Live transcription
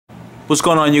What's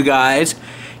going on, you guys?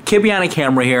 Kid Behind the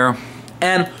Camera here,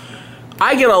 and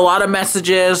I get a lot of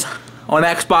messages on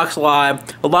Xbox Live,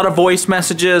 a lot of voice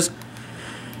messages.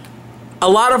 A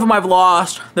lot of them I've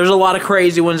lost. There's a lot of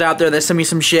crazy ones out there that send me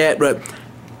some shit, but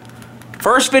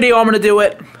first video I'm gonna do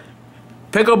it,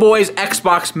 Pickle Boy's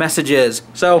Xbox messages.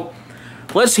 So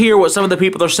let's hear what some of the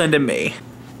people are sending me.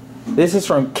 This is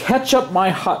from Ketchup My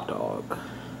Hot Dog.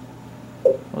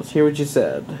 Let's hear what you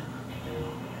said.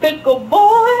 Pickle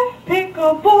boy,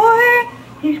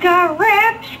 he's got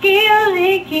rap skills,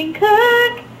 he can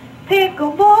cook.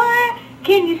 Pickle boy,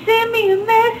 can you send me a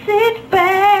message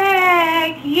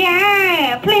back?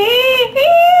 Yeah, please.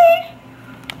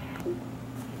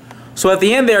 So at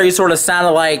the end there, he sort of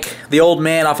sounded like the old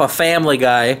man off of Family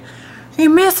Guy. You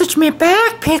messaged me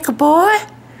back, Pickle Boy.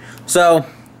 So,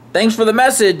 thanks for the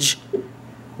message.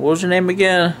 What was your name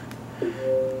again?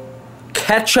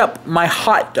 Ketchup My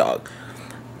Hot Dog.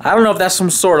 I don't know if that's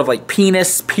some sort of like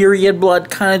penis, period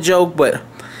blood kind of joke, but...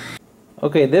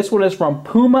 Okay, this one is from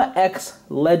Puma X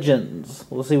Legends.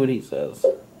 Let's see what he says.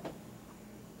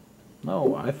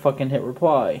 No, I fucking hit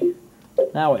reply.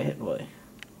 Now I hit play.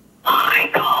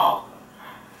 Michael,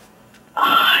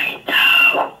 I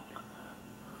know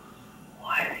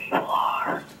where you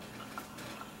are.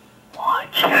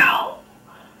 Watch out,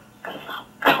 'cause I'm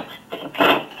coming to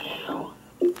get you.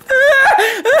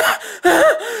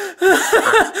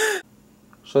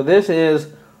 So this is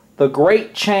the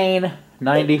Great Chain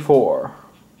 94.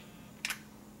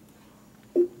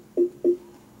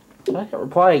 Did I hit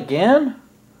reply again?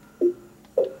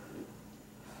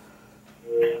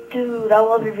 Dude, I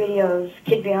love your videos.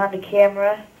 Kid Behind the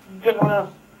Camera.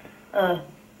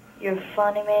 You're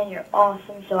funny, man. You're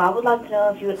awesome. So I would like to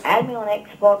know if you would add me on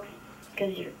Xbox,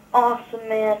 because you're awesome,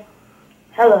 man.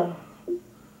 Hello.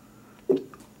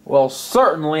 Well,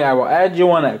 certainly I will add you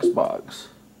on Xbox.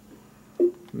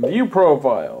 View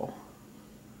profile.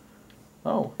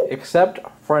 Oh, accept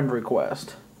friend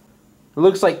request. It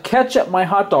looks like Ketchup My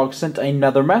Hot Dog sent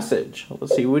another message.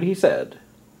 Let's see what he said.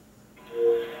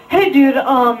 Hey dude,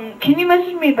 can you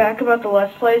message me back about the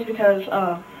Let's Plays, because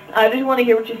I just want to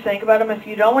hear what you think about them, if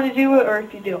you don't want to do it or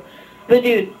if you do. But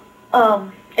dude,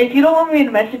 if you don't want me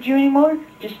to message you anymore,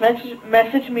 just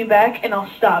message me back and I'll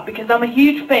stop, because I'm a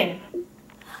huge fan.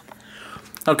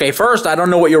 Okay, first, I don't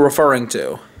know what you're referring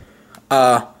to.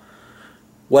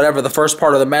 Whatever the first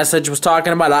part of the message was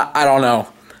talking about, I don't know.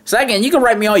 Second, you can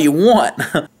write me all you want.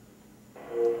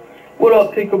 What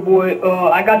up, Pickle Boy?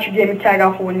 I got your gamer tag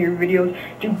off of one of your videos.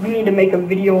 Dude, we need to make a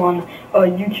video on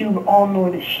YouTube. I'll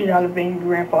know the shit out of Angry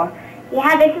Grandpa.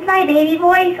 Yeah, this is my baby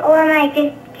voice or my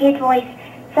kid voice.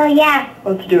 So yeah.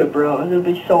 Let's do it, bro. It'll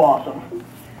be so awesome.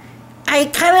 I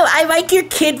like your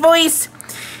kid voice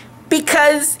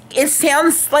because it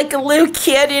sounds like a little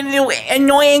kid and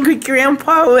no angry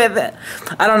grandpa with it.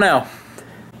 I don't know.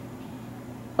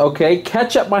 Okay,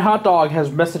 Ketchup My Hot Dog has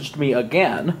messaged me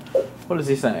again. What is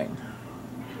he saying?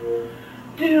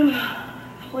 Dude,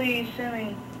 please send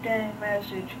me a dang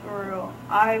message for real.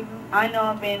 I know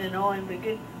I'm being annoying, but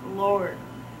good lord.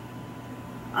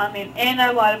 I mean, and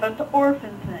I lied about the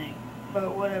orphan thing.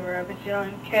 But whatever, I bet you don't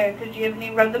even care because you haven't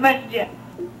even read the message yet.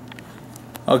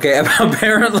 Okay,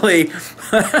 apparently this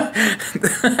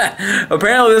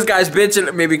guy's bitching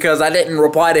at me because I didn't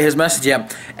reply to his message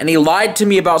yet, and he lied to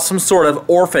me about some sort of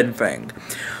orphan thing.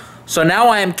 So now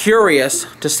I am curious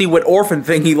to see what orphan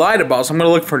thing he lied about, so I'm going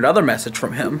to look for another message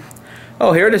from him.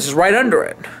 Oh, here it is, it's right under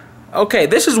it. Okay,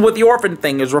 this is what the orphan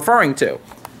thing is referring to.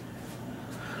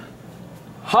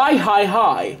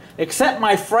 Hi. Accept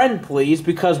my friend, please,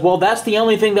 because, well, that's the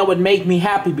only thing that would make me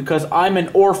happy because I'm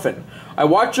an orphan. I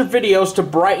watch your videos to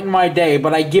brighten my day,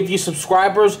 but I give you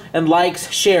subscribers and likes,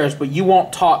 shares, but you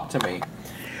won't talk to me.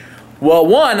 Well,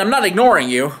 one, I'm not ignoring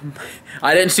you.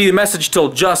 I didn't see the message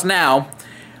till just now.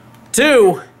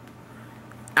 Two,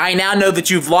 I now know that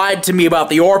you've lied to me about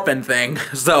the orphan thing,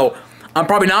 so I'm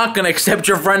probably not going to accept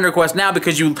your friend request now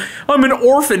because I'm an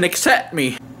orphan, accept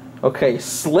me. Okay,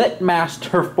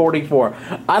 Slitmaster44.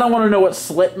 I don't want to know what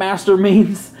Slitmaster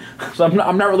means, so I'm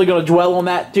not really going to dwell on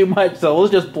that too much, so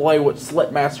let's just play what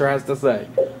Slitmaster has to say.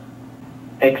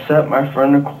 Accept my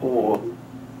friend Nicole.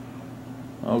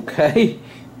 Okay.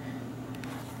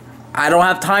 I don't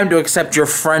have time to accept your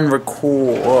friend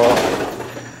Nicole.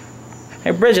 Hey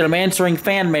Bridget, I'm answering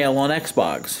fan mail on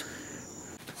Xbox.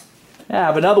 Yeah, I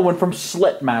have another one from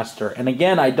Slitmaster, and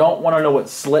again, I don't want to know what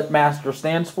Slitmaster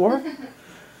stands for.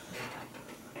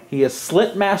 He is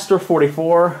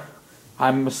Slitmaster44.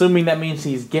 I'm assuming that means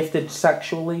he's gifted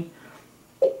sexually.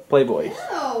 Playboy.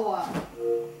 No.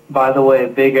 By the way,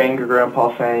 big Angry Grandpa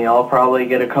fan. Y'all probably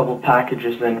get a couple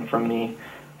packages in from me.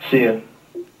 See ya.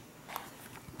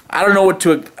 I don't know what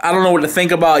to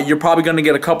think about. You're probably gonna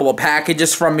get a couple of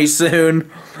packages from me soon.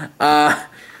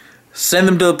 Send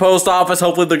them to the post office.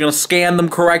 Hopefully they're gonna scan them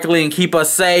correctly and keep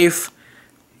us safe.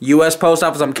 U.S. Post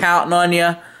Office, I'm counting on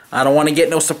you. I don't want to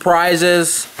get no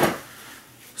surprises.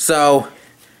 So,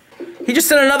 he just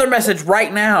sent another message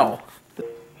right now.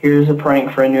 Here's a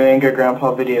prank for a new Angry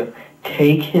Grandpa video.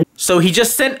 Take his... So he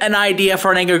just sent an idea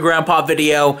for an Angry Grandpa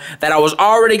video that I was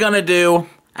already going to do.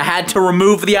 I had to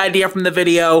remove the idea from the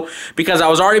video because I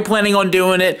was already planning on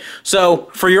doing it. So,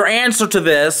 for your answer to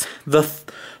this, the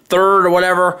third or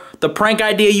whatever, the prank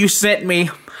idea you sent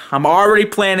me, I'm already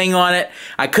planning on it.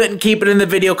 I couldn't keep it in the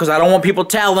video because I don't want people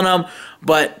telling them.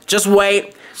 But just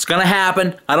wait. It's going to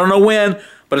happen. I don't know when,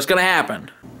 but it's going to happen.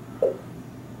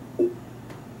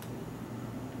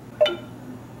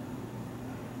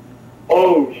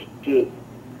 Oh, shit.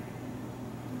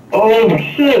 Oh,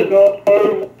 shit.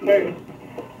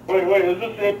 Wait, is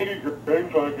this Andy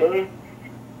Grandpa?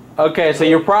 Okay, so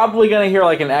you're probably going to hear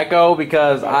like an echo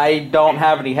because I don't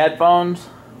have any headphones.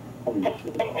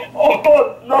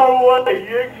 Oh, no way!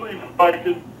 You actually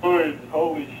fucking would.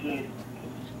 Holy shit.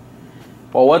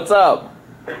 Well, what's up?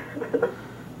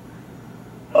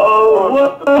 Oh,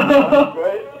 what the fuck?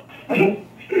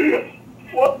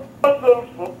 What the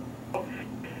fuck?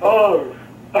 Oh.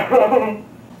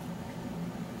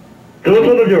 Do us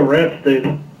one of your raps, dude.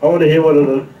 I want to hear one of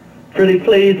those. Pretty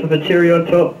please, with a cherry on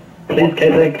top. Please,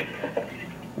 K-Tech.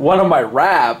 One of my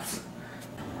raps?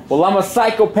 Well, I'm a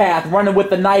psychopath, running with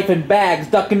the knife in bags,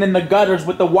 ducking in the gutters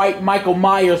with the white Michael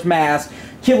Myers mask,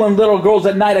 killing little girls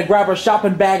at night. I grab her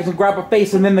shopping bags and grab her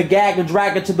face and then the gag and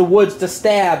drag her to the woods to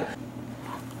stab.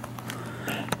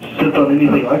 Shit on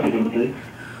anything I can do.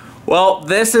 Well,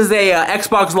 this is a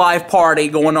Xbox Live party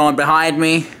going on behind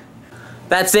me.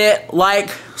 That's it.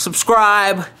 Like,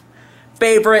 subscribe,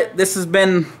 favorite. This has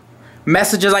been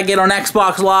messages I get on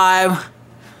Xbox Live.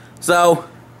 So,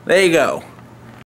 there you go.